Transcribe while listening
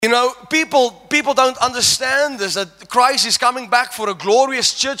You know, people don't understand this, that Christ is coming back for a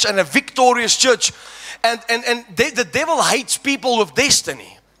glorious church and a victorious church. And the devil hates people with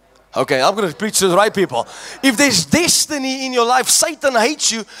destiny. Okay, I'm going to preach to the right people. If there's destiny in your life, Satan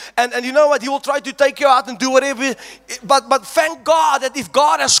hates you. And you know what? He will try to take you out and do whatever. But thank God that if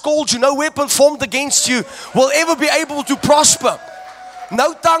God has called you, no weapon formed against you will ever be able to prosper.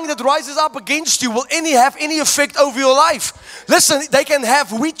 No tongue that rises up against you will have any effect over your life. Listen, they can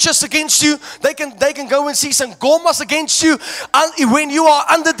have witches against you. They can go and see some gomas against you. And when you are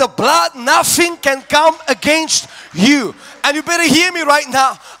under the blood, nothing can come against you. And you better hear me right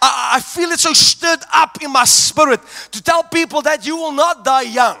now. I feel it so stirred up in my spirit to tell people that you will not die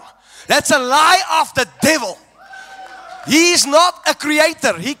young. That's a lie of the devil. He is not a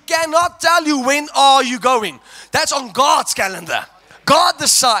creator. He cannot tell you when are you going. That's on God's calendar. God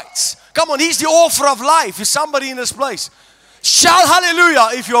decides. Come on, He's the author of life. Is somebody in this place? Shout hallelujah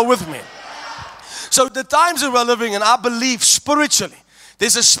if you're with me. So the times that we're living in, I believe spiritually,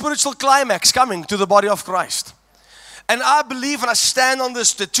 there's a spiritual climax coming to the body of Christ. And I believe, and I stand on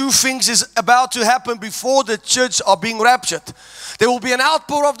this, the two things is about to happen before the church are being raptured. There will be an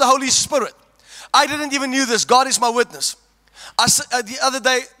outpour of the Holy Spirit. I didn't even know this. God is my witness. The other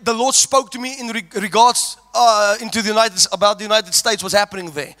day, the Lord spoke to me in regards about the United States, what's happening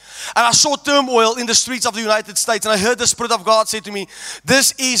there. And I saw turmoil in the streets of the United States. And I heard the Spirit of God say to me,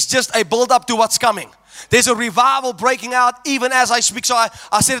 this is just a build-up to what's coming. There's a revival breaking out even as I speak. So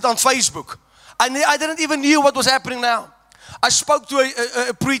I said it on Facebook. I didn't even know what was happening now. I spoke to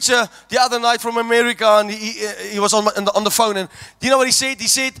a preacher the other night from America, and he was on the phone. And do you know what he said? He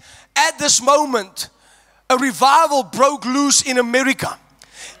said, at this moment, a revival broke loose in America.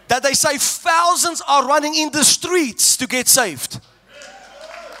 That they say thousands are running in the streets to get saved.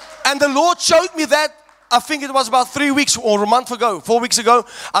 And the Lord showed me that, I think it was about 3 weeks or a month ago, 4 weeks ago.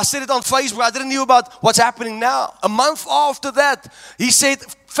 I said it on Facebook. I didn't know about what's happening now. A month after that, He said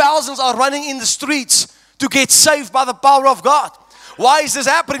thousands are running in the streets to get saved by the power of God. Why is this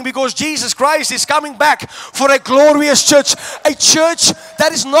happening? Because Jesus Christ is coming back for a glorious church. A church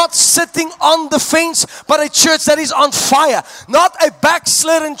that is not sitting on the fence, but a church that is on fire. Not a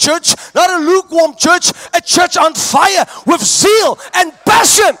backslidden church, not a lukewarm church, a church on fire with zeal and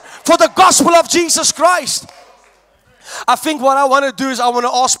passion for the gospel of Jesus Christ. I think what I want to do is I want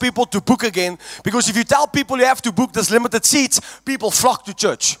to ask people to book again. Because if you tell people you have to book this limited seats, people flock to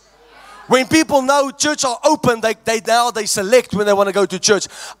church. When people know church are open, they select when they want to go to church.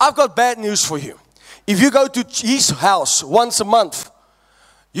 I've got bad news for you. If you go to His house once a month,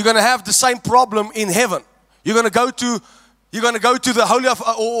 you're going to have the same problem in heaven. You're going to go to the Holy of,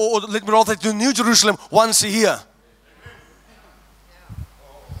 or let me rather to New Jerusalem once a year.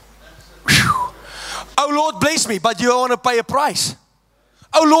 Whew. Oh Lord, bless me, but you don't want to pay a price.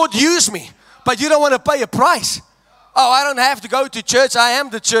 Oh Lord, use me, but you don't want to pay a price. Oh, I don't have to go to church. I am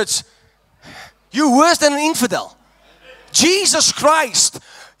the church. You're worse than an infidel. Jesus Christ,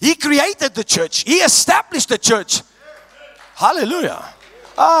 He created the church. He established the church. Hallelujah.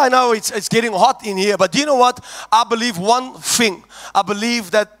 I know it's getting hot in here, but do you know what? I believe one thing. I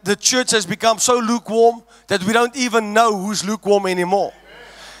believe that the church has become so lukewarm that we don't even know who's lukewarm anymore.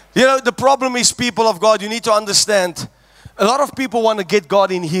 You know, the problem is, people of God, you need to understand, a lot of people want to get God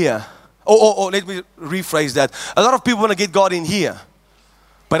in here. Or let me rephrase that. A lot of people want to get God in here,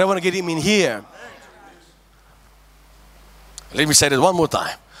 but they want to get Him in here. Let me say that one more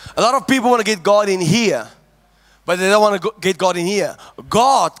time. A lot of people want to get God in here, but they don't want to get God in here.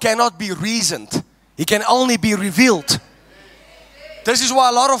 God cannot be reasoned. He can only be revealed. This is why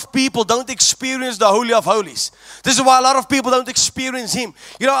a lot of people don't experience the Holy of Holies. This is why a lot of people don't experience Him.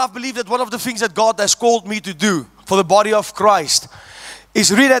 You know, I believe that one of the things that God has called me to do for the body of Christ is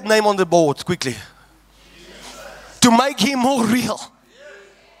read that name on the board quickly. To make Him more real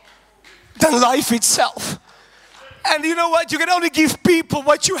than life itself. And you know what? You can only give people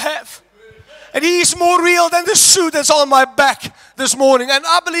what you have. And He is more real than the suit that's on my back this morning. And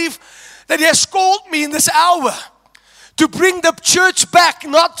I believe that He has called me in this hour to bring the church back,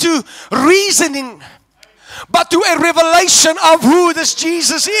 not to reasoning, but to a revelation of who this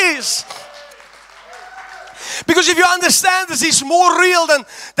Jesus is. Because if you understand this, He's more real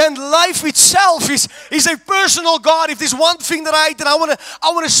than life itself. He's a personal God. If there's one thing that I hate, and I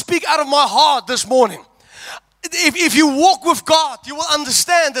want to speak out of my heart this morning. If you walk with God, you will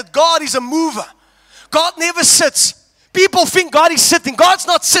understand that God is a mover. God never sits. People think God is sitting. God's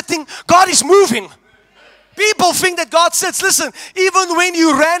not sitting. God is moving. People think that God sits. Listen, even when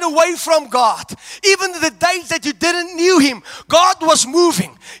you ran away from God, even the days that you didn't knew Him, God was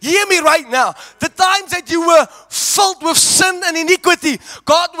moving. Hear me right now. The times that you were filled with sin and iniquity,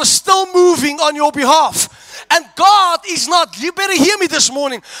 God was still moving on your behalf. And God is not, you better hear me this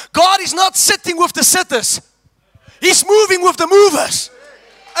morning, God is not sitting with the sitters. He's moving with the movers.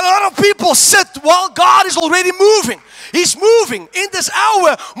 A lot of people sit while God is already moving. He's moving in this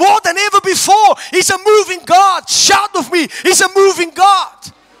hour more than ever before. He's a moving God. Shout with me. He's a moving God.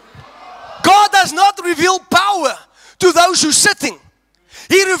 God does not reveal power to those who are sitting.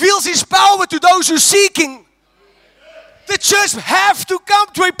 He reveals His power to those who are seeking. The church have to come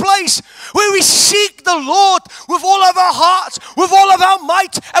to a place where we seek the Lord with all of our hearts, with all of our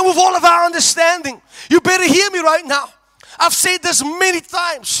might, and with all of our understanding. You better hear me right now. I've said this many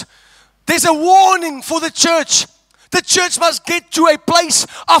times. There's a warning for the church. The church must get to a place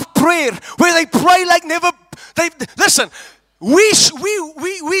of prayer where they pray like never. Listen, we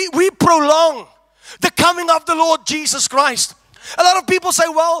prolong the coming of the Lord Jesus Christ. A lot of people say,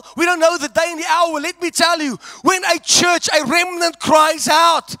 well, we don't know the day and the hour. Let me tell you, when a church, a remnant cries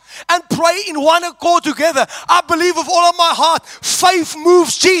out and pray in one accord together, I believe with all of my heart, faith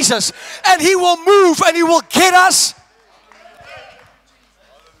moves Jesus. And He will move and He will get us.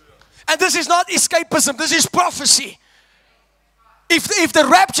 And this is not escapism, this is prophecy. If the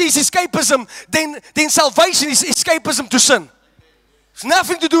rapture is escapism, then salvation is escapism to sin. It's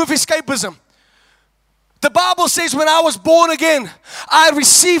nothing to do with escapism. The Bible says when I was born again,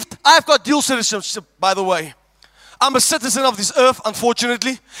 I've got dual citizenship, by the way. I'm a citizen of this earth,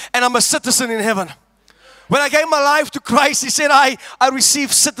 unfortunately, and I'm a citizen in heaven. When I gave my life to Christ, He said I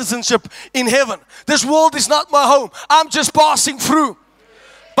received citizenship in heaven. This world is not my home. I'm just passing through.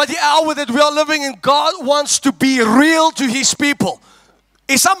 But the hour that we are living in, God wants to be real to His people.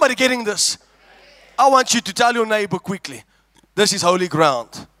 Is somebody getting this? I want you to tell your neighbor quickly, this is holy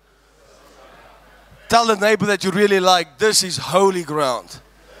ground. Tell the neighbor that you really like, this is holy ground.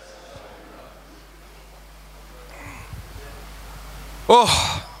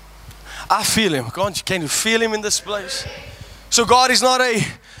 Oh, I feel Him. Can you feel Him in this place? So God is not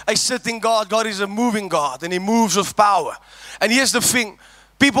a sitting God. God is a moving God, and He moves with power. And here's the thing.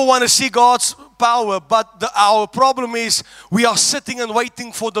 People want to see God's power, but our problem is we are sitting and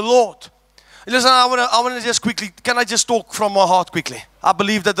waiting for the Lord. Listen, I want to just quickly, can I just talk from my heart quickly? I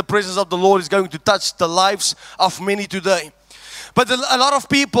believe that the presence of the Lord is going to touch the lives of many today. But a lot of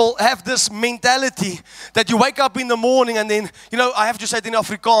people have this mentality that you wake up in the morning and then, I have to say it in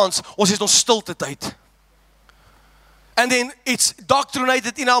Afrikaans, ons is nog stilte tyd. And then it's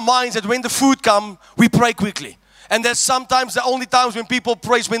doctrinated in our minds that when the food comes, we pray quickly. And that's sometimes the only times when people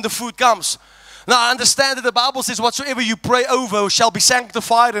praise when the food comes. Now I understand that the Bible says whatsoever you pray over shall be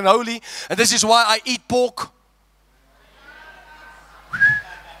sanctified and holy. And this is why I eat pork.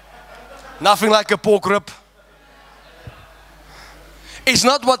 Nothing like a pork rib. It's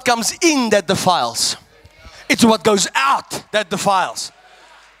not what comes in that defiles. It's what goes out that defiles.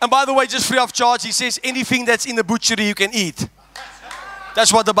 And by the way, just free of charge, He says anything that's in the butchery you can eat.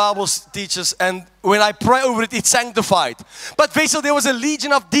 That's what the Bible teaches. And when I pray over it, it's sanctified. But Vessel, there was a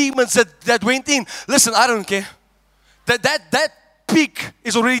legion of demons that went in. Listen, I don't care. That pig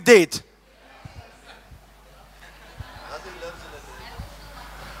is already dead.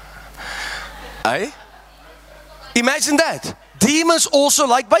 Eh? Imagine that. Demons also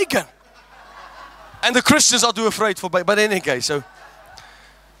like bacon. And the Christians are too afraid for bacon. But in any case,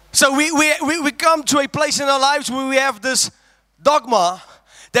 so we come to a place in our lives where we have this dogma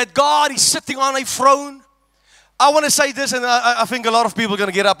that God is sitting on a throne. I want to say this, and I think a lot of people are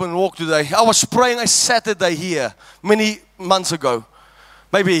going to get up and walk today. I was praying a Saturday here many months ago,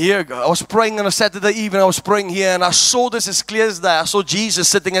 maybe a year ago. I was praying on a Saturday evening. I was praying here, and I saw this as clear as day. I saw Jesus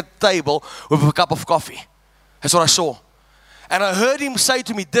sitting at the table with a cup of coffee. That's what I saw. And I heard Him say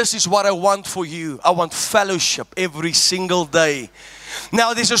to me, this is what I want for you. I want fellowship every single day.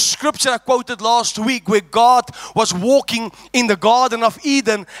 Now there's a scripture I quoted last week where God was walking in the Garden of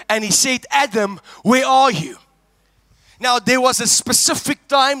Eden and He said, Adam, where are you? Now there was a specific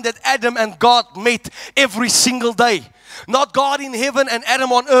time that Adam and God met every single day. Not God in heaven and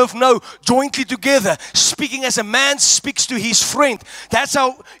Adam on earth, no, jointly together, speaking as a man speaks to his friend. That's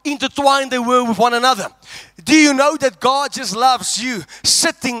how intertwined they were with one another. Do you know that God just loves you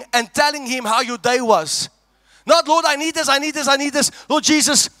sitting and telling Him how your day was? Not, Lord, I need this, I need this, I need this. Lord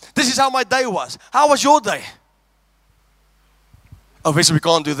Jesus, this is how my day was. How was your day? Obviously, we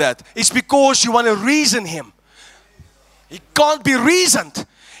can't do that. It's because you want to reason Him. He can't be reasoned.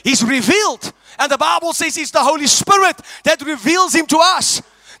 He's revealed. And the Bible says it's the Holy Spirit that reveals Him to us.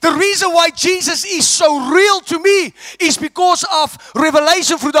 The reason why Jesus is so real to me is because of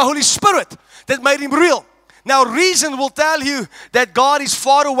revelation through the Holy Spirit that made him real. Now, reason will tell you that God is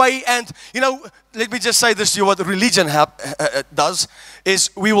far away, and let me just say this to you, what religion does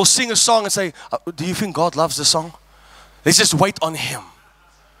is we will sing a song and say, do you think God loves the song? Let's just wait on Him.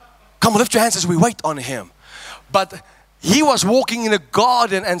 Come on, lift your hands as we wait on Him. But He was walking in a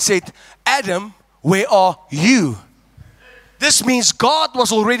garden and said, Adam, where are you? This means God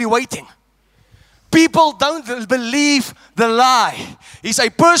was already waiting. People don't believe the lie. He's a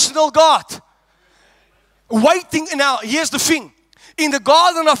personal God. Waiting. Now, here's the thing. In the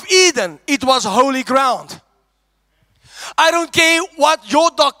Garden of Eden, it was holy ground. I don't care what your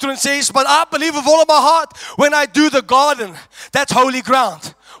doctrine says, but I believe with all of my heart when I do the garden, that's holy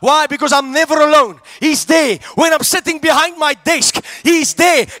ground. Why? Because I'm never alone. He's there. When I'm sitting behind my desk, He's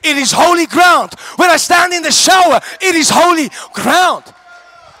there. It is holy ground. When I stand in the shower, it is holy ground.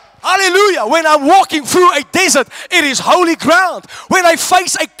 Hallelujah. When I'm walking through a desert, it is holy ground. When I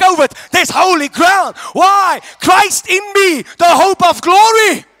face a COVID, there's holy ground. Why? Christ in me, the hope of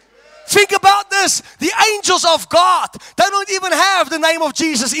glory. Think about this. The angels of God, they don't even have the name of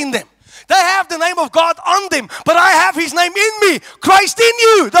Jesus in them. They have the name of God on them, but I have His name in me. Christ in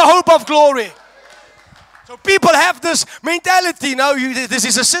you, the hope of glory. So people have this mentality, this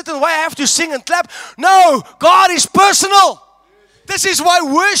is a certain way I have to sing and clap. No, God is personal. This is why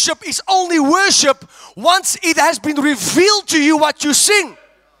worship is only worship once it has been revealed to you what you sing.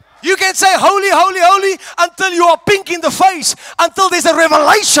 You can say holy, holy, holy until you are pink in the face, until there's a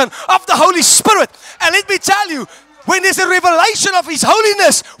revelation of the Holy Spirit. And let me tell you, when there's a revelation of His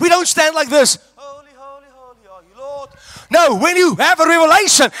holiness, we don't stand like this. Holy, holy, holy are you, Lord. No, when you have a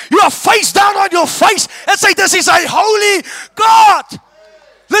revelation, you are face down on your face and say, this is a holy God.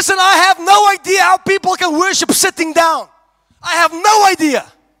 Listen, I have no idea how people can worship sitting down. I have no idea.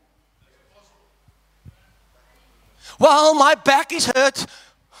 Well, my back is hurt.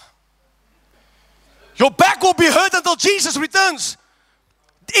 Your back will be hurt until Jesus returns.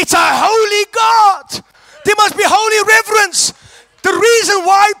 It's a holy God. There must be holy reverence. The reason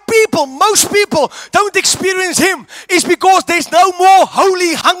why most people don't experience Him is because there's no more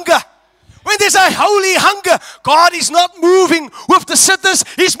holy hunger. When there's a holy hunger, God is not moving with the sitters,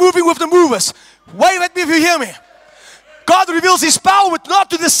 He's moving with the movers. Wait at me if you hear me. God reveals His power not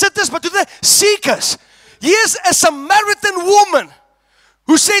to the sitters but to the seekers. Here's a Samaritan woman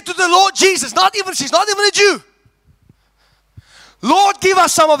who said to the Lord Jesus, she's not even a Jew. Lord, give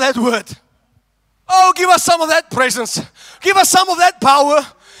us some of that word. Oh, give us some of that presence. Give us some of that power.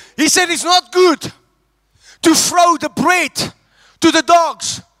 He said it's not good to throw the bread to the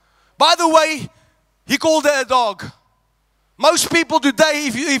dogs. By the way, He called her a dog. Most people today,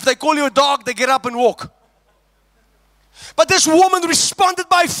 if they call you a dog, they get up and walk. But this woman responded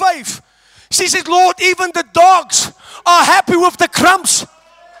by faith. She said, Lord, even the dogs are happy with the crumbs.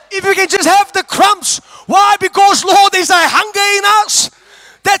 If you can just have the crumbs. Why? Because, Lord, there's a hunger in us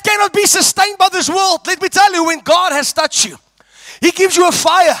that cannot be sustained by this world. Let me tell you, when God has touched you, He gives you a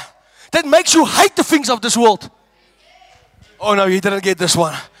fire that makes you hate the things of this world. Oh no, you didn't get this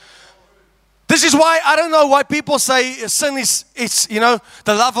one. This is why, I don't know why people say sin is the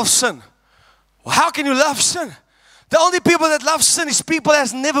love of sin. Well, how can you love sin? The only people that love sin is people that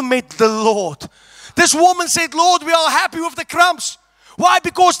has never met the Lord. This woman said, Lord, we are happy with the crumbs. Why?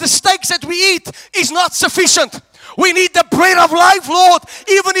 Because the steaks that we eat is not sufficient. We need the bread of life, Lord,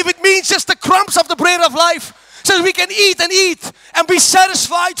 even if it means just the crumbs of the bread of life, so that we can eat and be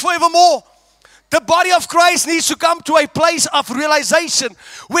satisfied forevermore. The body of Christ needs to come to a place of realization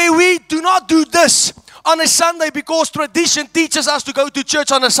where we do not do this on a Sunday because tradition teaches us to go to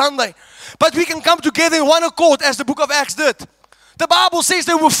church on a Sunday. But we can come together in one accord as the book of Acts did. The Bible says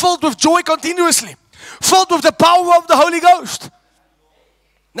they were filled with joy continuously, filled with the power of the Holy Ghost.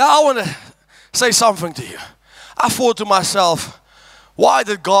 Now I want to say something to you. I thought to myself, why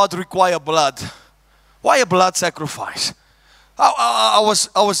did God require blood? Why a blood sacrifice? I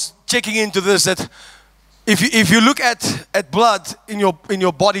was checking into this, that if you look at blood in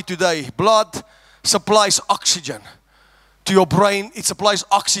your body today, blood supplies oxygen to your brain. It supplies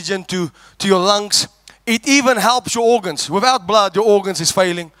oxygen to your lungs. It even helps your organs. Without blood, your organs is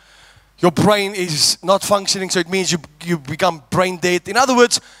failing. Your brain is not functioning, so it means you become brain dead. In other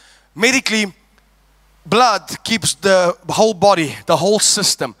words, medically, blood keeps the whole body, the whole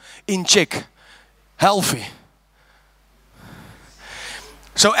system in check, healthy.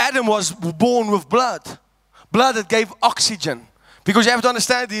 So Adam was born with blood that gave oxygen. Because you have to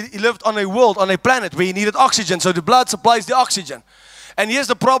understand, he lived on a world, on a planet where he needed oxygen. So the blood supplies the oxygen. And here's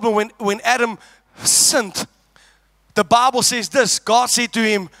the problem, when Adam sinned, the Bible says this. God said to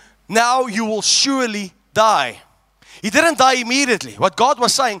him, now you will surely die. He didn't die immediately. What God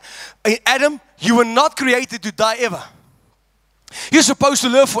was saying, Adam, you were not created to die ever. You're supposed to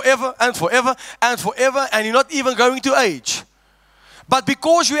live forever and forever and forever, and you're not even going to age. But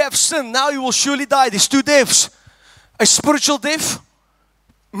because you have sinned, now you will surely die. There's two deaths. A spiritual death,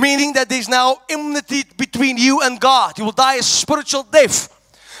 meaning that there's now enmity between you and God. You will die a spiritual death.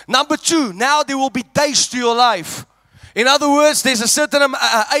 Number two, now there will be days to your life. In other words, there's a certain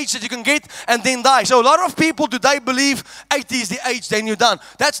age that you can get and then die. So a lot of people today believe 80 is the age, then you're done.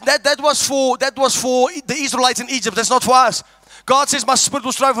 That was for the Israelites in Egypt. That's not for us. God says, my spirit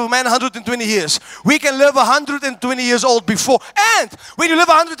will strive for man 120 years. We can live 120 years old before. And when you live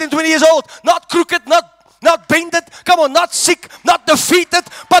 120 years old, not crooked, not bended, come on, not sick, not defeated,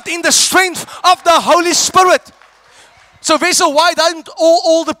 but in the strength of the Holy Spirit. So Vessel, why don't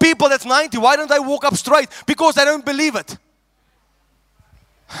all the people that's 90, why don't they walk up straight? Because they don't believe it.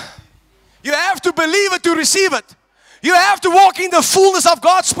 You have to believe it to receive it. You have to walk in the fullness of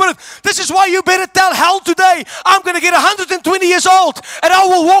God's Spirit. This is why you better tell hell today, I'm going to get 120 years old and I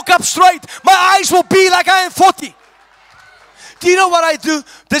will walk up straight. My eyes will be like I am 40. Do you know what I do?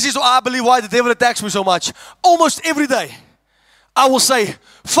 This is I believe why the devil attacks me so much. Almost every day, I will say,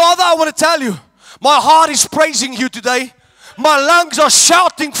 Father, I want to tell you, my heart is praising you today. My lungs are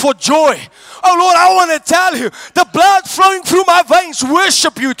shouting for joy. Oh Lord, I want to tell you, the blood flowing through my veins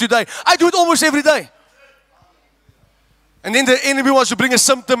worship you today. I do it almost every day. And then the enemy wants to bring a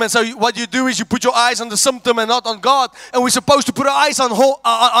symptom, and so what you do is you put your eyes on the symptom and not on God. And we're supposed to put our eyes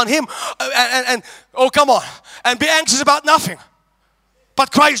on Him. And oh, come on, and be anxious about nothing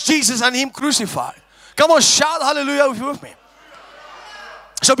but Christ Jesus and Him crucified. Come on, shout hallelujah if you're with me.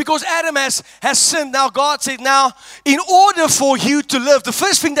 So because Adam has sinned, now God said, now in order for you to live, the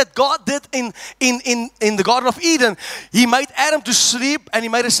first thing that God did in the Garden of Eden, He made Adam to sleep and He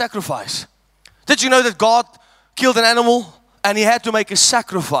made a sacrifice. Did you know that God killed an animal and He had to make a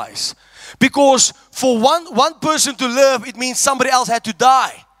sacrifice? Because for one person to live, it means somebody else had to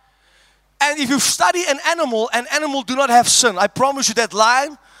die. And if you study an animal do not have sin. I promise you that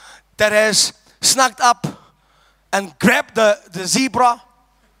lion that has snuck up and grabbed the zebra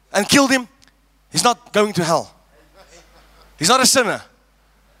and killed him, he's not going to hell. He's not a sinner.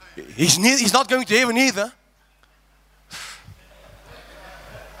 He's not going to heaven either.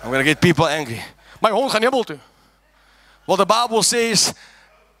 I'm going to get people angry. My hond gaan hemel toe. Well, the Bible says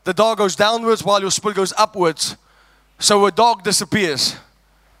the dog goes downwards while your spirit goes upwards. So a dog disappears.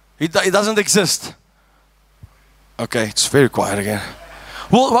 It doesn't exist. Okay, it's very quiet again.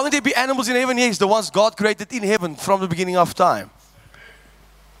 Well, won't there be animals in heaven? Yes, the ones God created in heaven from the beginning of time.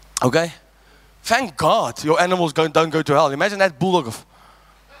 Okay? Thank God your animals don't go to hell. Imagine that bulldog.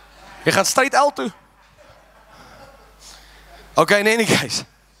 Je gaat straight hell toe. Okay, in any case.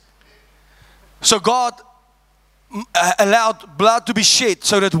 So God allowed blood to be shed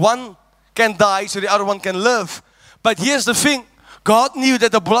so that one can die, so the other one can live. But here's the thing. God knew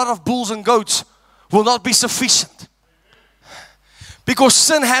that the blood of bulls and goats will not be sufficient. Because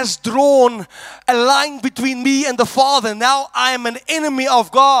sin has drawn a line between me and the Father. Now I am an enemy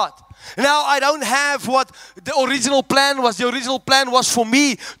of God. Now I don't have what the original plan was. The original plan was for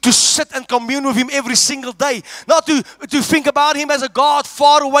me to sit and commune with Him every single day. Not to think about Him as a God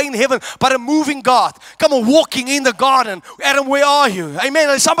far away in heaven, but a moving God. Come on, walking in the garden. Adam, where are you? Amen.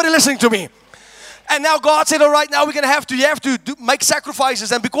 Is somebody listening to me? And now God said, all right, now we're going to have to make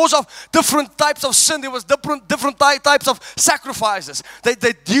sacrifices. And because of different types of sin, there was different types of sacrifices.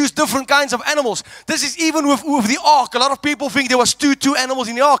 They used different kinds of animals. This is even with the ark. A lot of people think there was two animals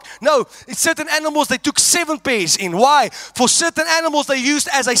in the ark. No, it's certain animals, they took 7 pairs in. Why? For certain animals, they used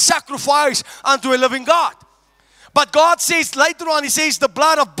as a sacrifice unto a living God. But God says later on, He says the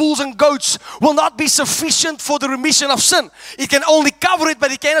blood of bulls and goats will not be sufficient for the remission of sin. It can only cover it,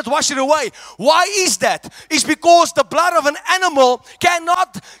 but it cannot wash it away. Why is that? It's because the blood of an animal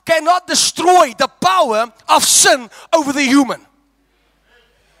cannot destroy the power of sin over the human.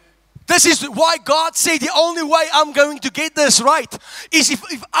 This is why God said the only way I'm going to get this right is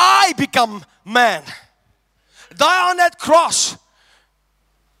if I become man. Die on that cross.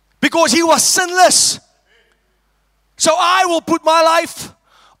 Because He was sinless. So I will put my life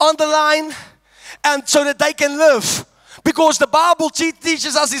on the line and so that they can live. Because the Bible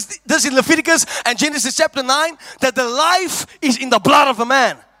teaches us this in Leviticus and Genesis chapter 9, that the life is in the blood of a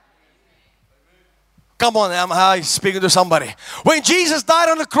man. Come on, I'm speaking to somebody. When Jesus died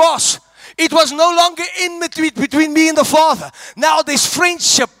on the cross, it was no longer enmity between me and the Father. Now there's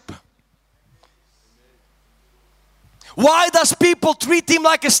friendship. Why does people treat Him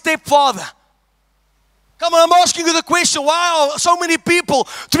like a stepfather? Come on, I'm asking you the question, why are so many people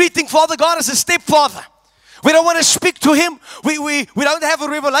treating Father God as a stepfather? We don't want to speak to Him. We don't have a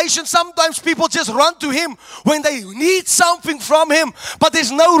revelation. Sometimes people just run to Him when they need something from Him. But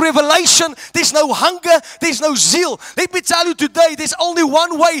there's no revelation. There's no hunger. There's no zeal. Let me tell you today, there's only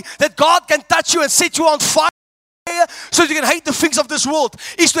one way that God can touch you and set you on fire so you can hate the things of this world,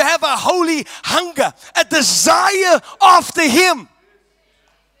 is to have a holy hunger, a desire after Him.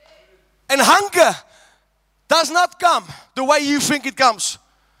 And hunger does not come the way you think it comes.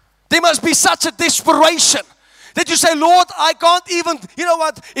 There must be such a desperation that you say, Lord, I can't even, you know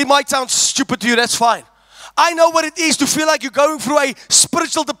what, it might sound stupid to you, that's fine. I know what it is to feel like you're going through a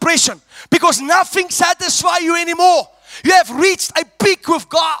spiritual depression because nothing satisfies you anymore. You have reached a peak with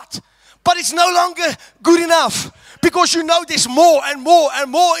God, but it's no longer good enough because you know there's more and more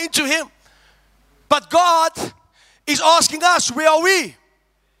and more into Him. But God is asking us, where are we?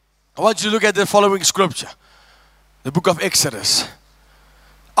 I want you to look at the following scripture, the book of Exodus.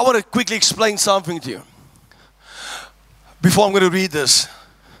 I want to quickly explain something to you before I'm going to read this.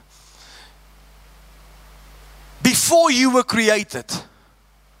 Before you were created,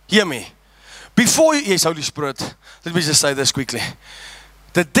 hear me. Before you, yes, Holy Spirit, let me just say this quickly.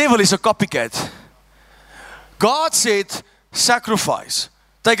 The devil is a copycat. God said, sacrifice.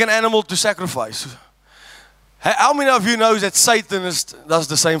 Take an animal to sacrifice. How many of you know that Satan does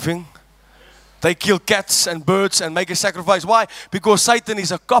the same thing? They kill cats and birds and make a sacrifice. Why? Because Satan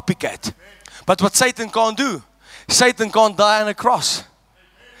is a copycat. But what Satan can't do, Satan can't die on a cross.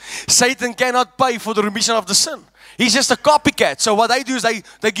 Satan cannot pay for the remission of the sin. He's just a copycat. So what they do is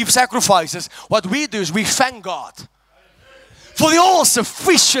they give sacrifices. What we do is we thank God for the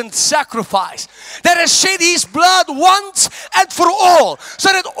all-sufficient sacrifice that has shed His blood once and for all,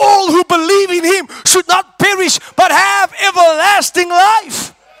 so that all who believe in Him should not perish but have everlasting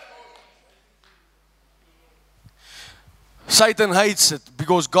life. Satan hates it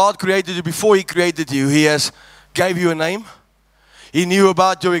because God created you before He created you. He has gave you a name. He knew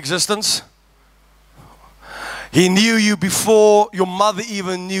about your existence. He knew you before your mother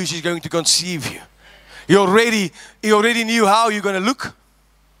even knew she's going to conceive you. He already knew how you're going to look.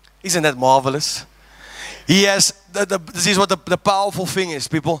 Isn't that marvelous? He has, this is what the powerful thing is,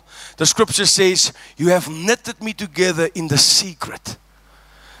 people. The scripture says, you have knitted me together in the secret.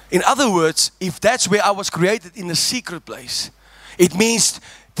 In other words, if that's where I was created, in the secret place, it means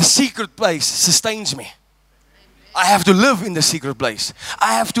the secret place sustains me. I have to live in the secret place.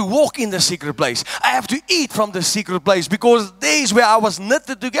 I have to walk in the secret place. I have to eat from the secret place because there is where I was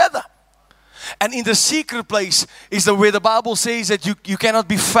knitted together. And in the secret place is where the Bible says that you cannot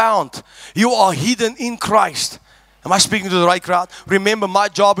be found. You are hidden in Christ. Am I speaking to the right crowd? Remember, my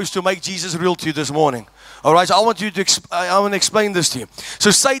job is to make Jesus real to you this morning. All right, so I want to explain this to you.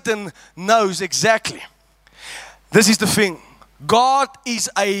 So Satan knows exactly. This is the thing. God is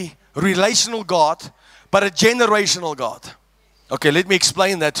a relational God, but a generational God. Okay, let me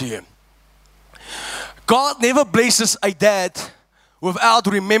explain that to you. God never blesses a dad without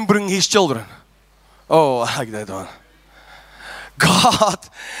remembering his children. Oh, I like that one.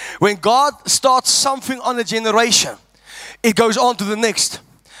 When God starts something on a generation, it goes on to the next,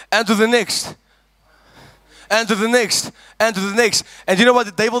 and to the next, and to the next, and to the next. And you know what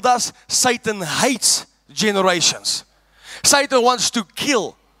the devil does? Satan hates generations. Satan wants to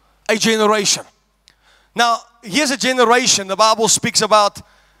kill a generation. Now, here's a generation. The Bible speaks about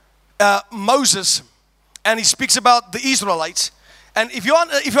Moses, and he speaks about the Israelites. And if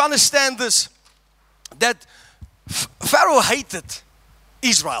you understand this, that Pharaoh hated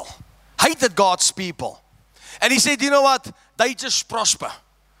Israel, hated God's people. And he said, you know what? They just prosper.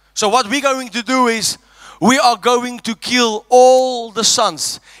 So what we're going to do is we are going to kill all the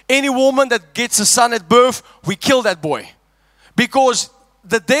sons. Any woman that gets a son at birth, we kill that boy. Because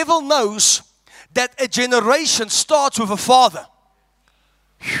the devil knows that a generation starts with a father.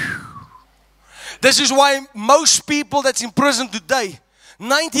 This is why most people that's in prison today,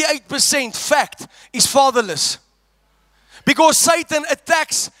 98% fact, is fatherless. Because Satan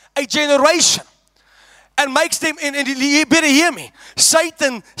attacks a generation and makes them, and you better hear me,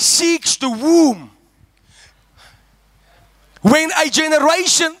 Satan seeks the womb. When a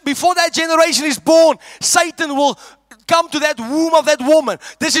generation, before that generation is born, Satan will come to that womb of that woman.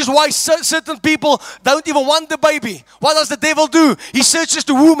 This is why certain people don't even want the baby. What does the devil do? He searches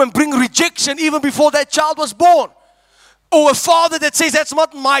the womb and brings rejection even before that child was born. Or a father that says, that's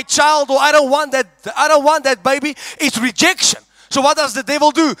not my child, or I don't want that baby. It's rejection. So what does the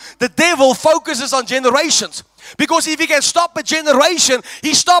devil do? The devil focuses on generations. Because if he can stop a generation,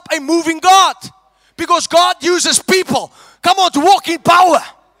 he stops a moving God. Because God uses people, come on, to walk in power.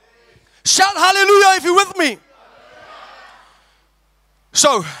 Shout hallelujah if you're with me.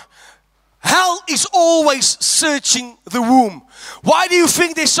 So, hell is always searching the womb. Why do you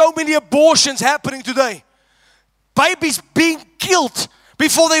think there's so many abortions happening today? Babies being killed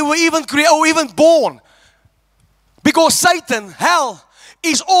before they were even created or even born. Because Satan, hell,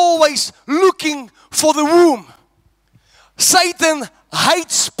 is always looking for the womb. Satan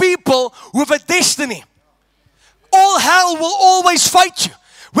hates people with a destiny. All hell will always fight you.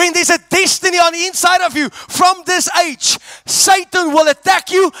 When there's a destiny on the inside of you from this age, Satan will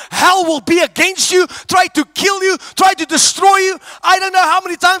attack you. Hell will be against you, try to kill you, try to destroy you. I don't know how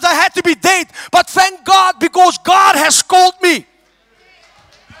many times I had to be dead, but thank God because God has called me.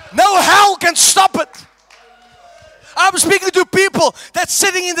 No hell can stop it. I'm speaking to people that's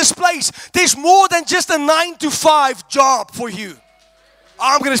sitting in this place. There's more than just a 9-to-5 job for you.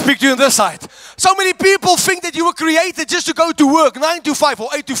 I'm going to speak to you on this side. So many people think that you were created just to go to work, 9-to-5 or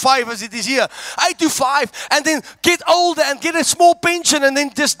 8-to-5 as it is here. 8-to-5 and then get older and get a small pension and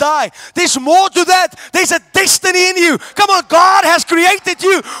then just die. There's more to that. There's a destiny in you. Come on, God has created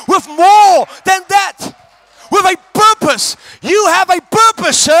you with more than that. With a purpose. You have a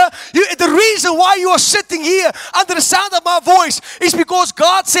purpose, sir. The reason why you are sitting here under the sound of my voice is because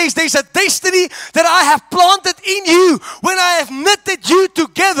God says there's a destiny that I have planted in you when I have knitted you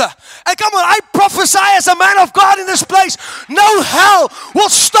together. And come on, I prophesy as a man of God in this place. No hell will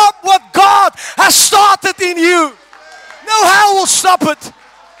stop what God has started in you. No hell will stop it.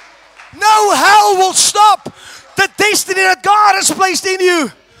 No hell will stop the destiny that God has placed in you.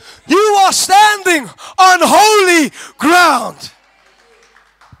 You are standing on holy ground.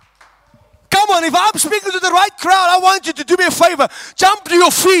 Come on, if I'm speaking to the right crowd, I want you to do me a favor. Jump to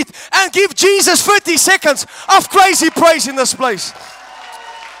your feet and give Jesus 30 seconds of crazy praise in this place.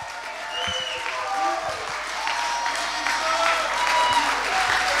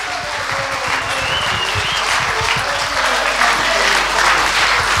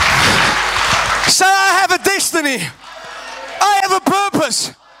 Say, I have a destiny. I have a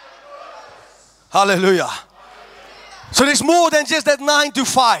purpose. Hallelujah. So there's more than just that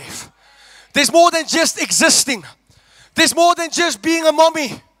 9-to-5. There's more than just existing. There's more than just being a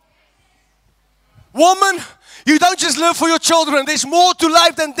mommy. Woman, you don't just live for your children. There's more to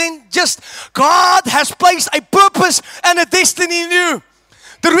life than just God has placed a purpose and a destiny in you.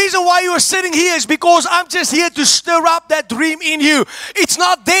 The reason why you are sitting here is because I'm just here to stir up that dream in you. It's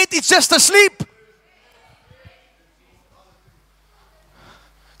not dead, it's just asleep.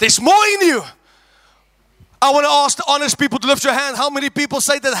 There's more in you. I want to ask the honest people to lift your hand. How many people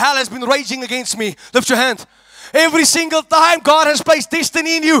say that hell has been raging against me? Lift your hand. Every single time God has placed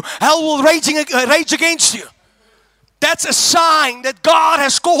destiny in you, hell will rage against you. That's a sign that God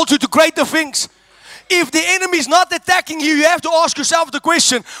has called you to greater things. If the enemy is not attacking you, you have to ask yourself the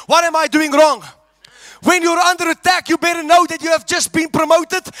question, what am I doing wrong? When you're under attack, you better know that you have just been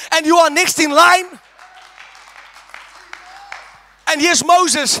promoted and you are next in line. And here's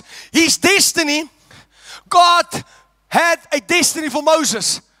Moses. His destiny, God had a destiny for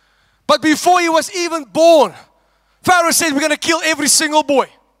Moses. But before he was even born, Pharaoh said, we're going to kill every single boy.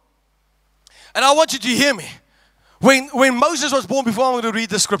 And I want you to hear me. When Moses was born, before I'm going to read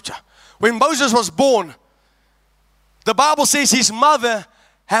the scripture. When Moses was born, the Bible says his mother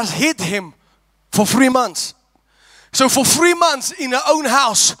has hid him for 3 months. So for 3 months in her own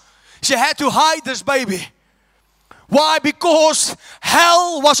house, she had to hide this baby. Why? Because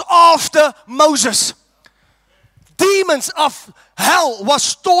hell was after Moses. Demons of hell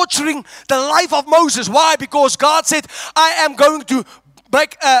was torturing the life of Moses. Why? Because God said, I am going to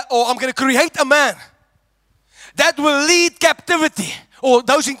I'm going to create a man that will lead captivity or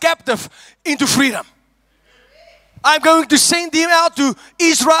those in captive into freedom. I'm going to send him out to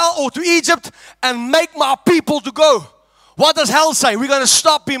Israel or to Egypt and make my people to go. What does hell say? We're going to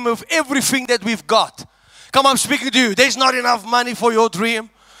stop him with everything that we've got. Come on, I'm speaking to you. There's not enough money for your dream.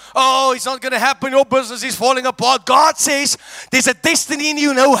 Oh, it's not going to happen. Your business is falling apart. God says there's a destiny in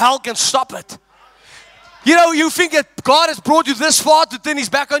you. No hell can stop it. You know, you think that God has brought you this far to turn his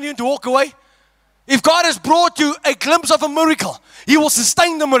back on you and to walk away? If God has brought you a glimpse of a miracle, he will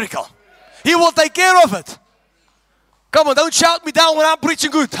sustain the miracle. He will take care of it. Come on, don't shout me down when I'm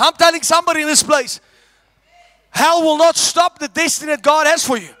preaching good. I'm telling somebody in this place. Hell will not stop the destiny that God has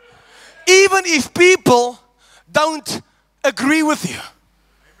for you. Even if people don't agree with you.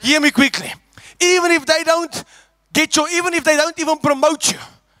 Hear me quickly. Even if they don't even if they don't even promote you.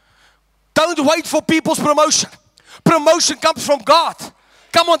 Don't wait for people's promotion. Promotion comes from God.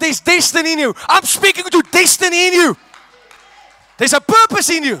 Come on, there's destiny in you. I'm speaking to destiny in you. There's a purpose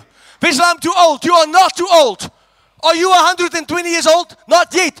in you. Because I'm too old. You are not too old. Are you 120 years old?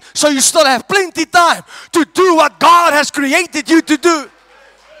 Not yet. So you still have plenty time to do what God has created you to do.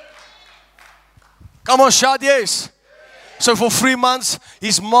 Come on, shout yes. So for 3 months,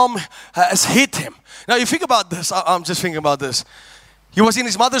 his mom has hit him. Now you think about this. I'm just thinking about this. He was in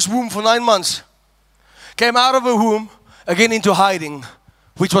his mother's womb for 9 months. Came out of her womb, again into hiding,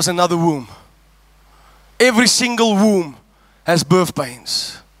 which was another womb. Every single womb has birth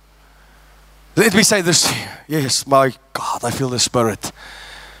pains. Let me say this to you. Yes, my God, I feel the Spirit.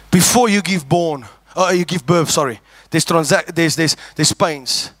 Before you give birth, there's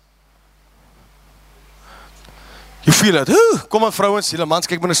pains. You feel it. Kom aan vrouens, julle mans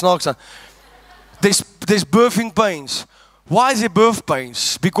kyk binne snaaks aan. There's birthing pains. Why is there birth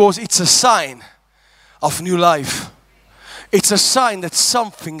pains? Because it's a sign of new life. It's a sign that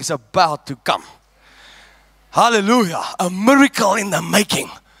something is about to come. Hallelujah. A miracle in the making.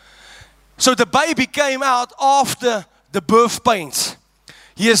 So the baby came out after the birth pains.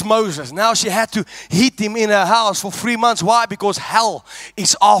 Here's Moses. Now she had to hid him in her house for 3 months. Why? Because hell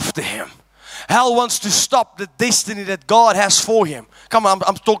is after him. Hell wants to stop the destiny that God has for him. Come on,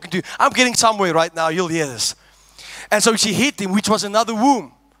 I'm talking to you. I'm getting somewhere right now. You'll hear this. And so she hid him, which was another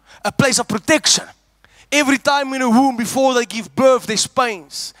womb. A place of protection. Every time in a womb before they give birth, there's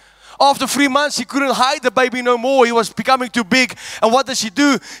pains. After 3 months, she couldn't hide the baby no more. He was becoming too big. And what does she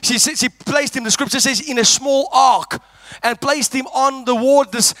do? She placed him, the scripture says, in a small ark. And placed him on the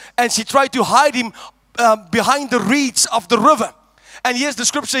waters. And she tried to hide him behind the reeds of the river. And here's the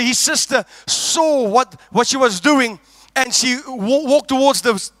scripture. His sister saw what she was doing. And she walked towards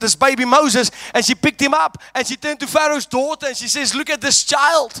this baby Moses. And she picked him up. And she turned to Pharaoh's daughter. And she says, look at this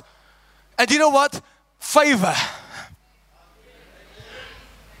child. And you know what? Favor.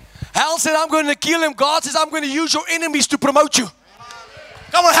 Hell said, I'm going to kill him. God says, I'm going to use your enemies to promote you.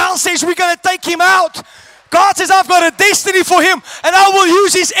 Come on, hell says, we're going to take him out. God says, I've got a destiny for him. And I will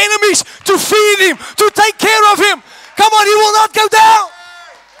use his enemies to feed him, to take care of him. Come on, he will not go down.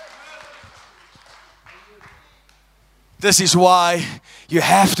 This is why you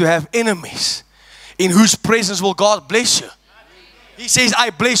have to have enemies. In whose presence will God bless you? He says, I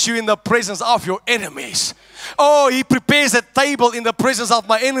bless you in the presence of your enemies. Oh, he prepares a table in the presence of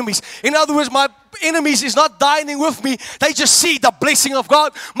my enemies. In other words, my enemies is not dining with me. They just see the blessing of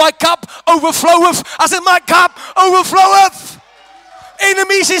God. My cup overfloweth. I said, my cup overfloweth.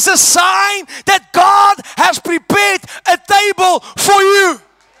 Enemies is a sign that God has prepared a table for you.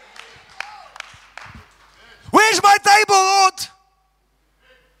 Where's my table, Lord?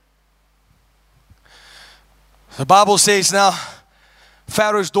 The Bible says now,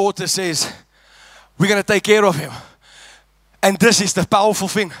 Pharaoh's daughter says, we're going to take care of him. And this is the powerful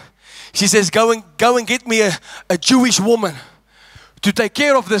thing. She says, go and get me a Jewish woman to take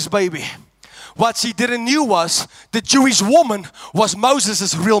care of this baby. What she didn't knew was the Jewish woman was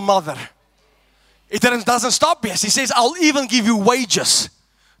Moses' real mother. It doesn't stop here. She says, I'll even give you wages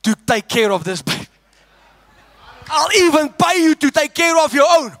to take care of this baby. I'll even pay you to take care of your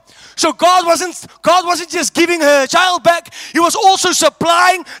own. So God wasn't just giving her child back. He was also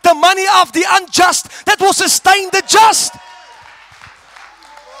supplying the money of the unjust that will sustain the just.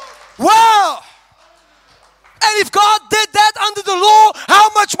 Wow. And if God did that under the law, how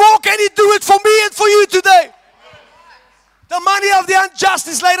much more can He do it for me and for you today? The money of the unjust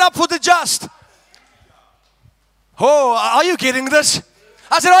is laid up for the just. Oh, are you getting this?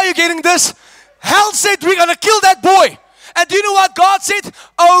 I said, are you getting this? Hell said, we're going to kill that boy. And do you know what God said?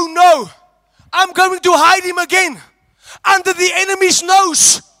 Oh no, I'm going to hide him again under the enemy's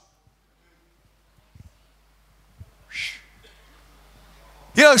nose.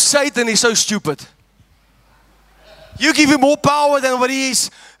 You know, Satan is so stupid. You give him more power than what he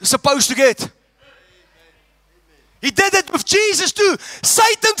is supposed to get. He did it with Jesus too.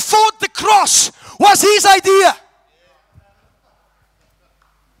 Satan thought the cross was his idea.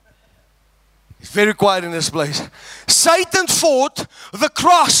 It's very quiet in this place. Satan thought the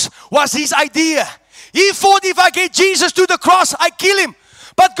cross was his idea. He thought if I get Jesus to the cross, I kill him.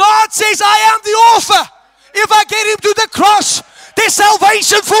 But God says, I am the author. If I get him to the cross, there's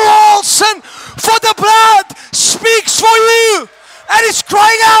salvation for all sin. For the blood speaks for you. And it's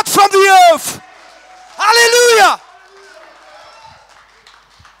crying out from the earth. Hallelujah.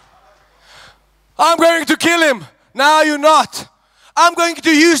 I'm going to kill him. No, you're not. I'm going to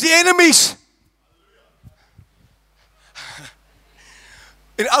use the enemies.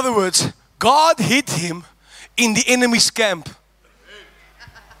 In other words, God hid him in the enemy's camp.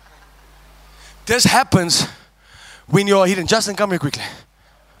 This happens when you are hidden. Justin, come here quickly.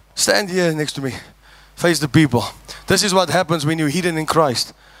 Stand here next to me. Face the people. This is what happens when you're hidden in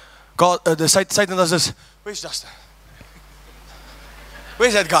Christ. Satan does this. Where's Justin?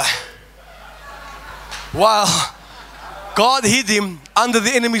 Where's that guy? Wow. God hid him under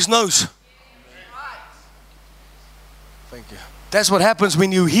the enemy's nose. Thank you. That's what happens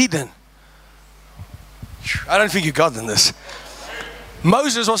when you're hidden. I don't think you got in this.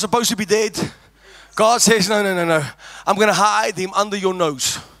 Moses was supposed to be dead. God says, no. I'm going to hide him under your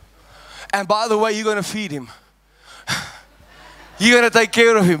nose. And by the way, you're going to feed him. You're going to take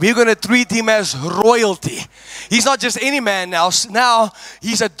care of him. You're going to treat him as royalty. He's not just any man now. Now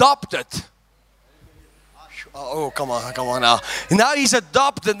he's adopted. Oh, come on now. Now he's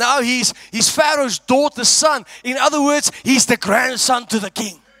adopted. Now he's Pharaoh's daughter's son. In other words, he's the grandson to the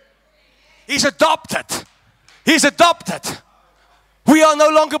king. He's adopted. He's adopted. We are no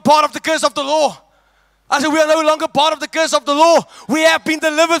longer part of the curse of the law. I said, we are no longer part of the curse of the law. We have been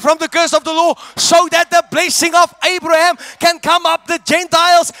delivered from the curse of the law so that the blessing of Abraham can come up the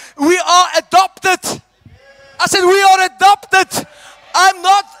Gentiles. We are adopted. I said, we are adopted. I'm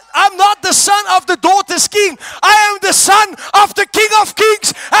not the son of the daughter's king. I am the son of the King of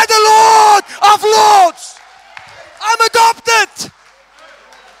Kings and the Lord of Lords. I'm adopted.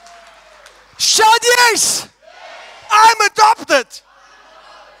 Shout yes. I'm adopted.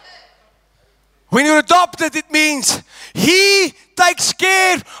 When you're adopted, it means He takes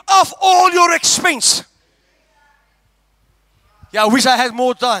care of all your expense. Yeah, I wish I had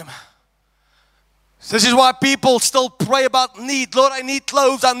more time. This is why people still pray about need. Lord, I need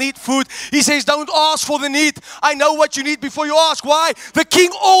clothes, I need food. He says, don't ask for the need. I know what you need before you ask. Why? The King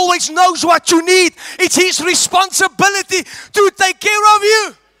always knows what you need. It's His responsibility to take care of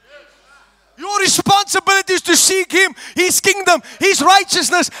you. Your responsibility is to seek Him, His kingdom, His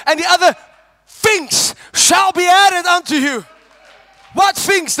righteousness, and the other things shall be added unto you. What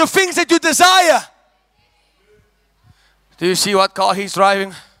things? The things that you desire. Do you see what car he's driving?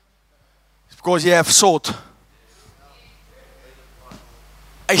 It's because you have sought.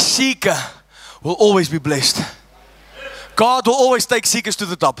 A seeker will always be blessed. God will always take seekers to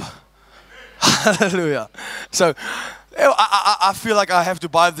the top. Hallelujah. So I feel like I have to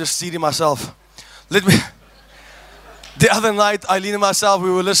buy this CD myself. The other night, Eileen and myself, we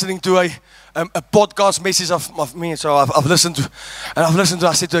were listening to a podcast message of me. So I've listened to,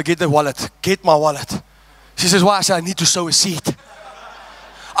 I said to her, get my wallet. She says, why? I said, I need to sow a seed.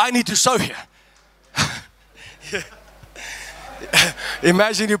 I need to sow here.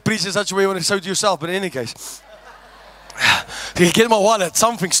 Imagine you preach in such a way when you sow to yourself, but in any case. Get my wallet.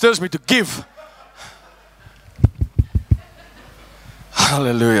 Something stirs me to give.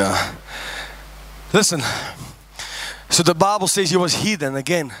 Hallelujah. Listen. So the Bible says he was hidden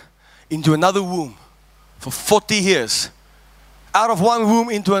again into another womb for 40 years. Out of one womb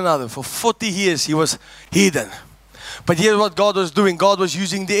into another. For 40 years he was hidden. But here's what God was doing. God was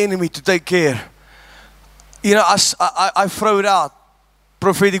using the enemy to take care. You know, I throw it out.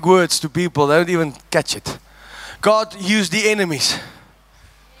 Prophetic words to people. They don't even catch it. God used the enemies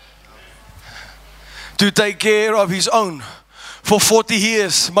to take care of His own. For 40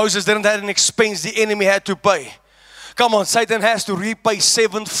 years, Moses didn't have an expense the enemy had to pay. Come on, Satan has to repay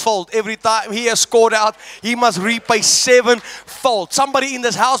sevenfold. Every time he has scored out, he must repay sevenfold. Somebody in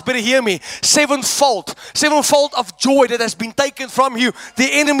this house better hear me. Sevenfold. Sevenfold of joy that has been taken from you. The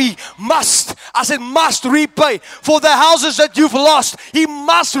enemy must repay. For the houses that you've lost, he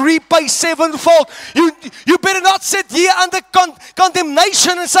must repay sevenfold. You better not sit here under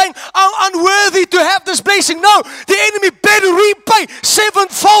condemnation and saying, I'm unworthy to have this blessing. No, the enemy better repay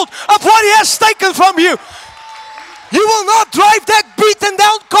sevenfold of what he has taken from you. You will not drive that beaten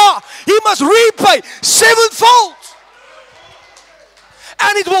down car. He must repay sevenfold.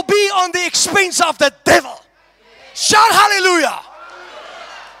 And it will be on the expense of the devil. Shout hallelujah.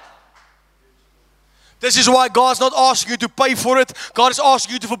 This is why God's not asking you to pay for it. God is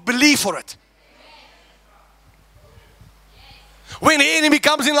asking you to believe for it. When the enemy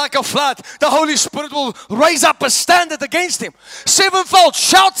comes in like a flood, the Holy Spirit will raise up a standard against him. Sevenfold.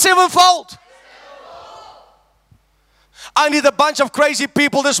 Shout sevenfold. I need a bunch of crazy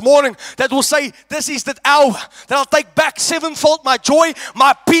people this morning that will say, this is the hour that I'll take back sevenfold my joy,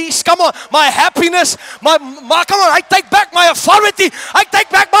 my peace, come on, my happiness, come on, I take back my authority, I take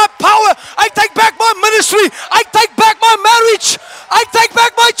back my power, I take back my ministry, I take back my marriage, I take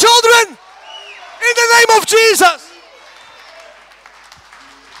back my children, in the name of Jesus.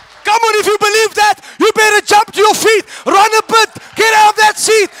 Come on, if you believe that, you better jump to your feet, run a bit, get out of that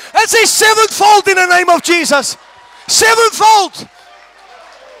seat, and say sevenfold in the name of Jesus. Sevenfold.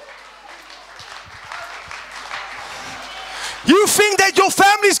 You think that your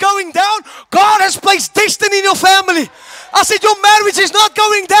family is going down? God has placed destiny in your family. I said your marriage is not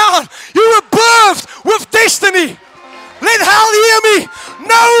going down. You were birthed with destiny. Let hell hear me.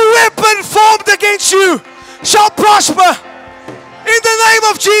 No weapon formed against you shall prosper. In the name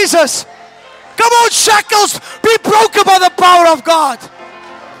of Jesus. Come on, shackles, be broken by the power of God.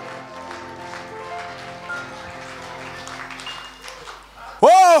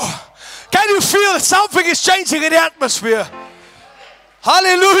 Whoa. Can you feel it? Something is changing in the atmosphere.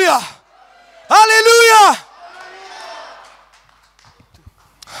 Hallelujah. Hallelujah.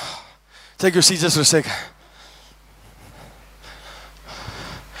 Take your seat just for a second.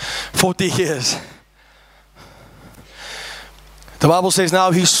 40 years. The Bible says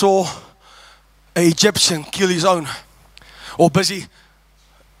now he saw an Egyptian kill his own, or busy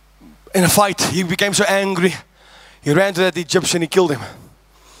in a fight. He became so angry. He ran to that Egyptian, he killed him.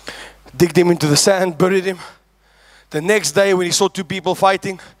 Digged him into the sand, buried him. The next day when he saw two people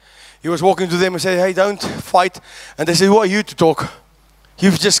fighting, he was walking to them and said, hey, don't fight. And they said, who are you to talk?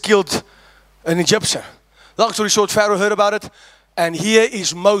 You've just killed an Egyptian. Long story short, Pharaoh heard about it. And here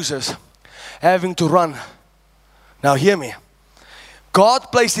is Moses having to run. Now hear me.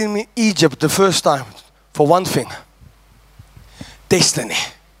 God placed him in Egypt the first time for one thing. Destiny.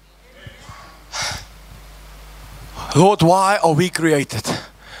 Lord, why are we created?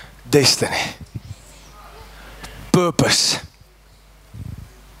 Destiny. Purpose.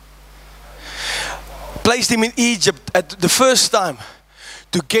 Placed him in Egypt at the first time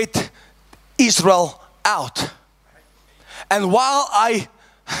to get Israel out. And while I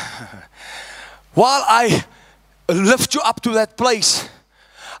lift you up to that place,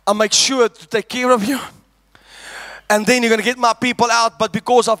 I'll make sure to take care of you. And then you're going to get my people out. But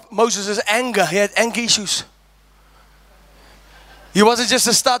because of Moses' anger, he had anger issues. He wasn't just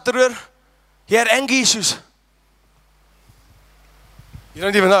a stutterer. He had anger issues. You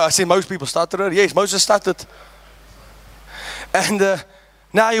don't even know. I say most people stutterer. Yes, Moses stuttered. And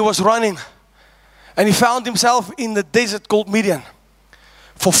now he was running. And he found himself in the desert called Midian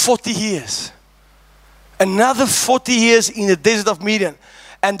for 40 years. Another 40 years in the desert of Midian.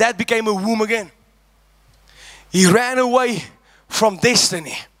 And that became a womb again. He ran away from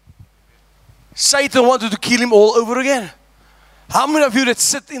destiny. Satan wanted to kill him all over again. How many of you that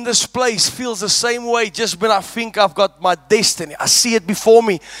sit in this place feels the same way just when I think I've got my destiny? I see it before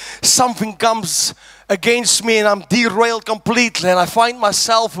me. Something comes against me and I'm derailed completely and I find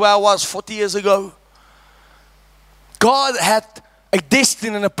myself where I was 40 years ago. God had a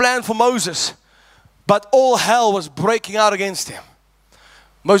destiny and a plan for Moses, but all hell was breaking out against him.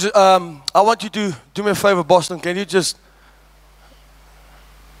 Moses, I want you to do me a favor, Boston. Can you just...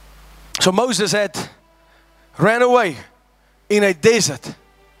 So Moses had ran away in a desert.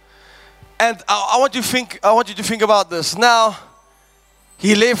 And I want you to think about this. Now,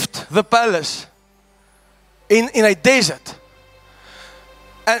 he left the palace in a desert.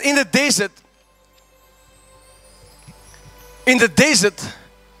 And in the desert,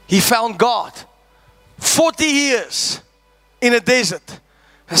 he found God. 40 years in a desert.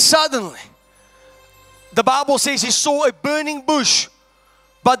 And suddenly, the Bible says he saw a burning bush.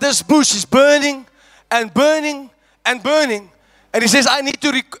 But this bush is burning and burning and burning. And he says, I need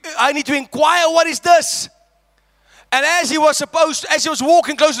to inquire, what is this? And as he was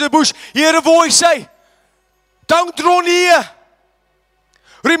walking close to the bush, he heard a voice say, don't draw near.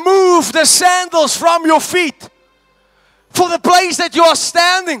 Remove the sandals from your feet. For the place that you are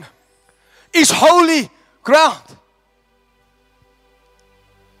standing is holy ground.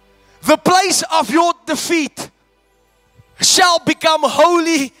 The place of your defeat shall become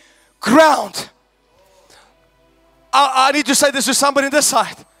holy ground. I need to say this to somebody on this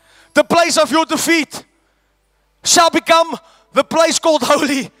side. The place of your defeat shall become the place called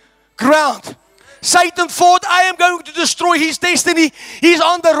holy ground. Satan thought, I am going to destroy his destiny. He's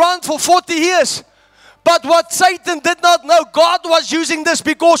on the run for 40 years. But what Satan did not know, God was using this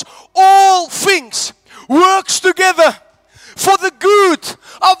because all things works together for the good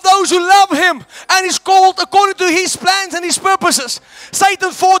of those who love him and is called according to his plans and his purposes.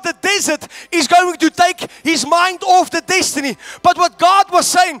 Satan thought the desert is going to take his mind off the destiny. But what God was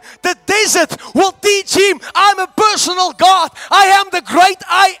saying, the desert will teach him, I'm a personal God. I am the great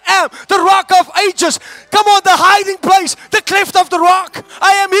I am, the rock of ages. Come on, the hiding place, the cleft of the rock.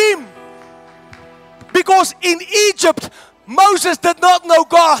 I am him. Because in Egypt, Moses did not know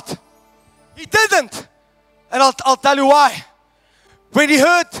God. He didn't. And I'll tell you why. When he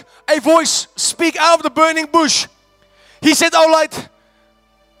heard a voice speak out of the burning bush, he said, all right,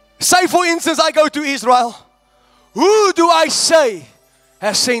 say for instance, I go to Israel. Who do I say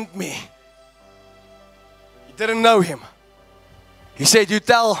has sent me? He didn't know him. He said, you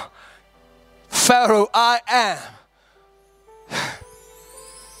tell Pharaoh, I am.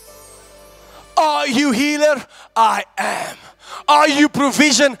 Are you healer? I am. Are you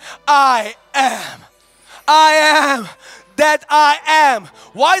provision? I am. I am that I am.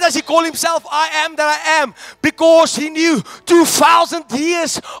 Why does he call himself I am that I am? Because he knew 2,000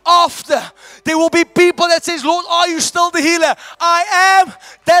 years after there will be people that says, Lord, are you still the healer? I am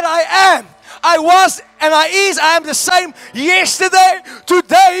that I am. I was and I is. I am the same yesterday,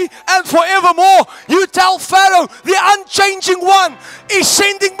 today, and forevermore. You tell Pharaoh, the unchanging one is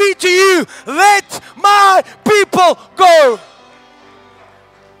sending me to you. Let my people go.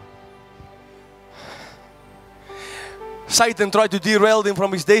 Satan tried to derail him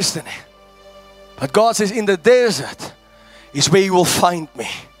from his destiny. But God says, in the desert is where you will find me.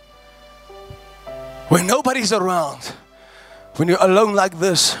 When nobody's around, when you're alone like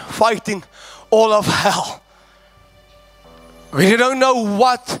this, fighting all of hell. When you don't know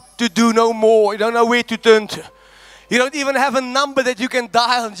what to do no more, you don't know where to turn to. You don't even have a number that you can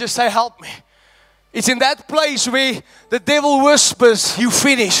dial and just say, help me. It's in that place where the devil whispers, you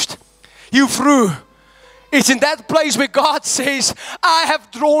finished, you through. It's in that place where God says, I have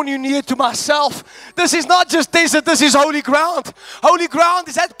drawn you near to myself. This is not just desert, this is holy ground. Holy ground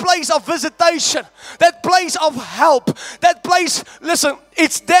is that place of visitation, that place of help, that place, listen,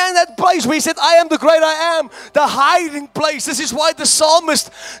 it's then that place where he said, I am the great I am, the hiding place. This is why the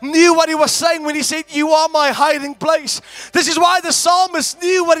psalmist knew what he was saying when he said, you are my hiding place. This is why the psalmist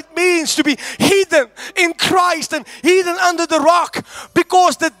knew what it means to be hidden in Christ and hidden under the rock.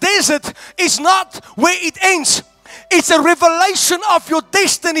 Because the desert is not where it ends. It's a revelation of your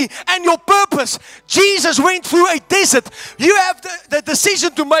destiny and your purpose. Jesus went through a desert. You have the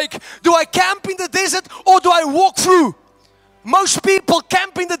decision to make. Do I camp in the desert or do I walk through? Most people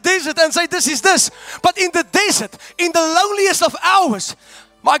camp in the desert and say, this is this. But in the desert, in the loneliest of hours,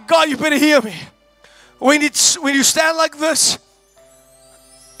 my God, you better hear me. When you stand like this,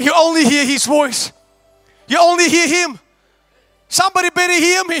 you only hear His voice. You only hear Him. Somebody better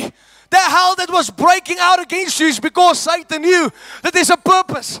hear me. The hell that was breaking out against you is because Satan knew that there's a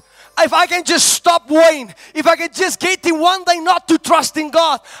purpose. If I can just stop Wayne, if I can just get him one day not to trust in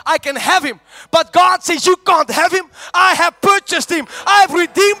God, I can have him. But God says, you can't have him. I have purchased him. I have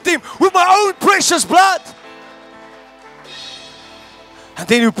redeemed him with my own precious blood. And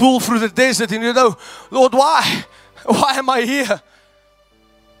then you pull through the desert and you know, Lord, why? Why am I here?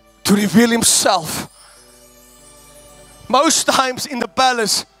 To reveal Himself. Most times in the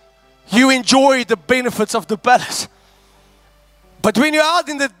palace, you enjoy the benefits of the palace. But when you're out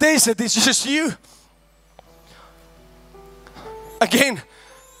in the desert, it's just you. Again,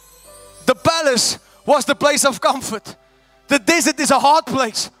 the palace was the place of comfort. The desert is a hard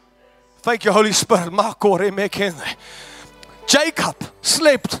place. Thank you, Holy Spirit. Jacob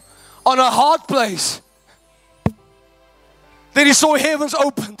slept on a hard place. Then he saw heavens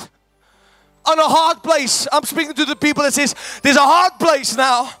opened. On a hard place. I'm speaking to the people that says, there's a hard place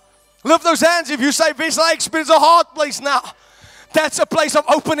now. Lift those hands if you say, Vessel, I experience a hard place now. That's a place of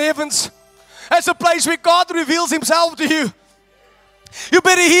open heavens. That's a place where God reveals Himself to you. You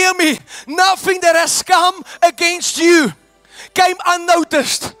better hear me. Nothing that has come against you came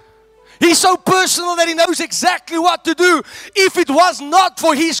unnoticed. He's so personal that He knows exactly what to do. If it was not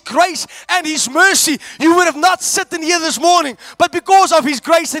for His grace and His mercy, you would have not sitting here this morning. But because of His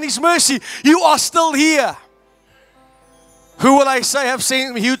grace and His mercy, you are still here. Who will I say have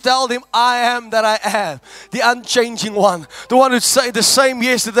seen me? You tell them, I am that I am. The unchanging one. The one who say the same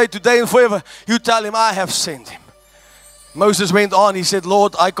yesterday, today, and forever. You tell him, I have sent him. Moses went on. He said,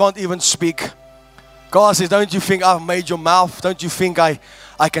 Lord, I can't even speak. God says, don't you think I've made your mouth? Don't you think I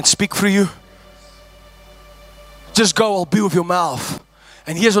can speak through you? Just go, I'll be with your mouth.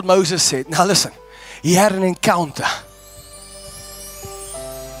 And here's what Moses said. Now listen. He had an encounter.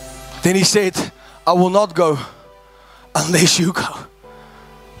 Then he said, I will not go unless you go.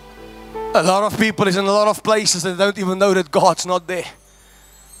 A lot of people is in a lot of places that don't even know that God's not there.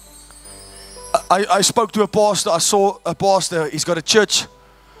 I spoke to a pastor. I saw a pastor. He's got a church.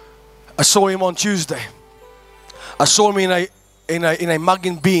 I saw him on Tuesday. I saw him in a mug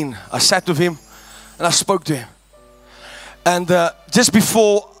and bean. I sat with him and I spoke to him. And just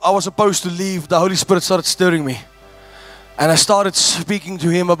before I was supposed to leave, the Holy Spirit started stirring me. And I started speaking to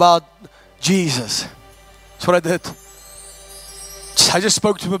him about Jesus. That's what I did. I just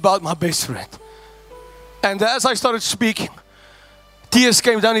spoke to him about my best friend. And as I started speaking, tears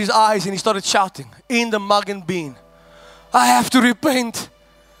came down his eyes and he started shouting in the mug and bean, I have to repent.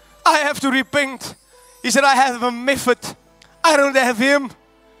 I have to repent. He said, I have a method. I don't have him.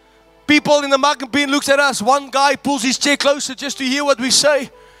 People in the mug and bean looks at us. One guy pulls his chair closer just to hear what we say.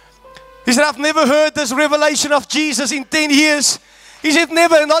 He said, I've never heard this revelation of Jesus in 10 years. He said,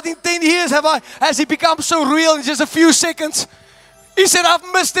 never, not in 10 years has he become so real in just a few seconds. He said, I've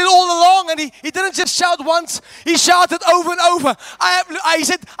missed it all along. And he didn't just shout once. He shouted over and over. He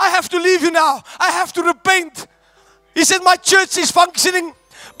said, I have to leave you now. I have to repent. He said, my church is functioning,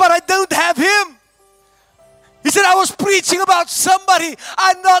 but I don't have him. He said, I was preaching about somebody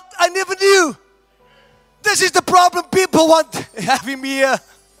I never knew. This is the problem. People want to have him here.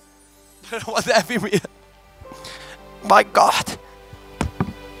 They don't want to have him here. My God.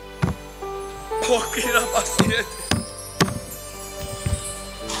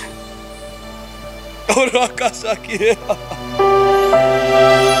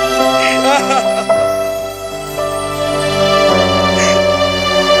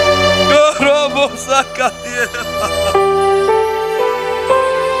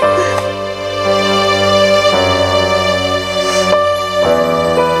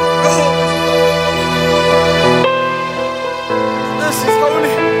 This is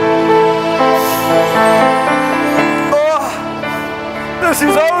holy. This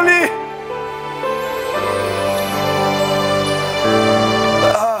is holy.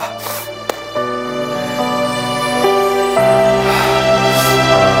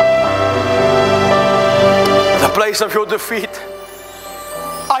 The place of your defeat.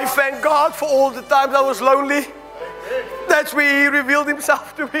 I thank God for all the times I was lonely. That's where He revealed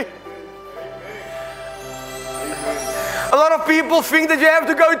Himself to me. A lot of people think that you have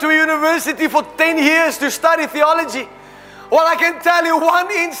to go to a university for 10 years to study theology. Well, I can tell you,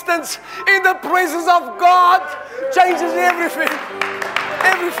 one instance in the presence of God changes everything.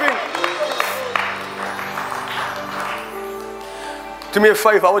 Everything. Do me a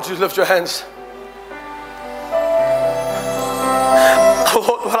favor, I want you to lift your hands.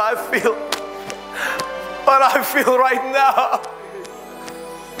 Lord, what I feel right now,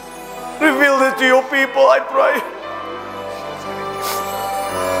 reveal it to your people, I pray.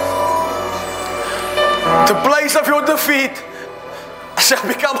 The place of your defeat shall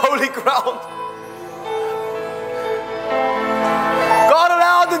become holy ground. God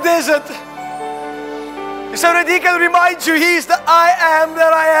allowed the desert so that He can remind you He is the I am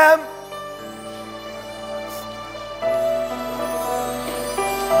that I am.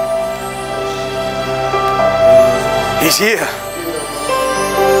 He's here.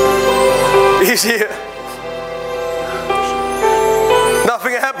 He's here.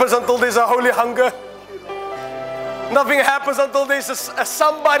 Nothing happens until there's a holy hunger. Nothing happens until there's a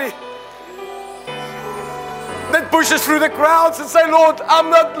somebody that pushes through the crowds and say, Lord, I'm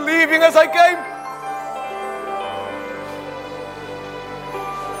not leaving as I came.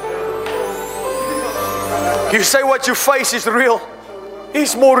 You say what you face is real.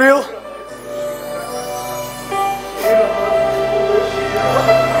 He's more real.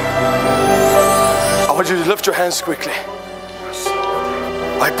 I want you to lift your hands quickly.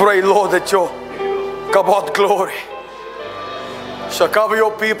 I pray, Lord, that your Kabod glory shall cover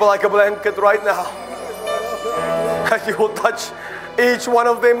your people like a blanket right now. And you will touch each one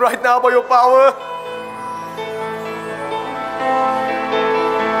of them right now by your power.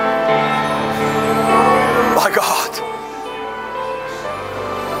 My God.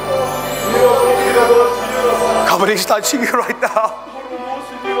 Come on, He's touching you right now.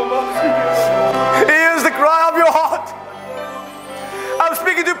 He hears the cry of your heart. I'm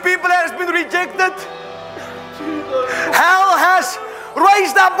speaking to people that has been rejected. Hell has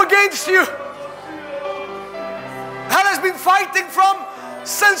raised up against you. Hell has been fighting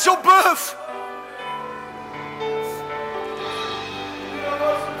since your birth.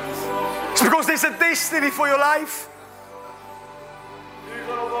 It's because there's a destiny for your life.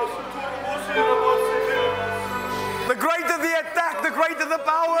 The greater the attack, the greater the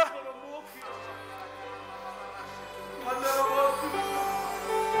power.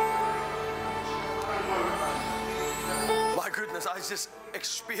 My goodness, I just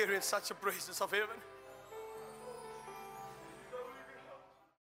experienced such a presence of heaven.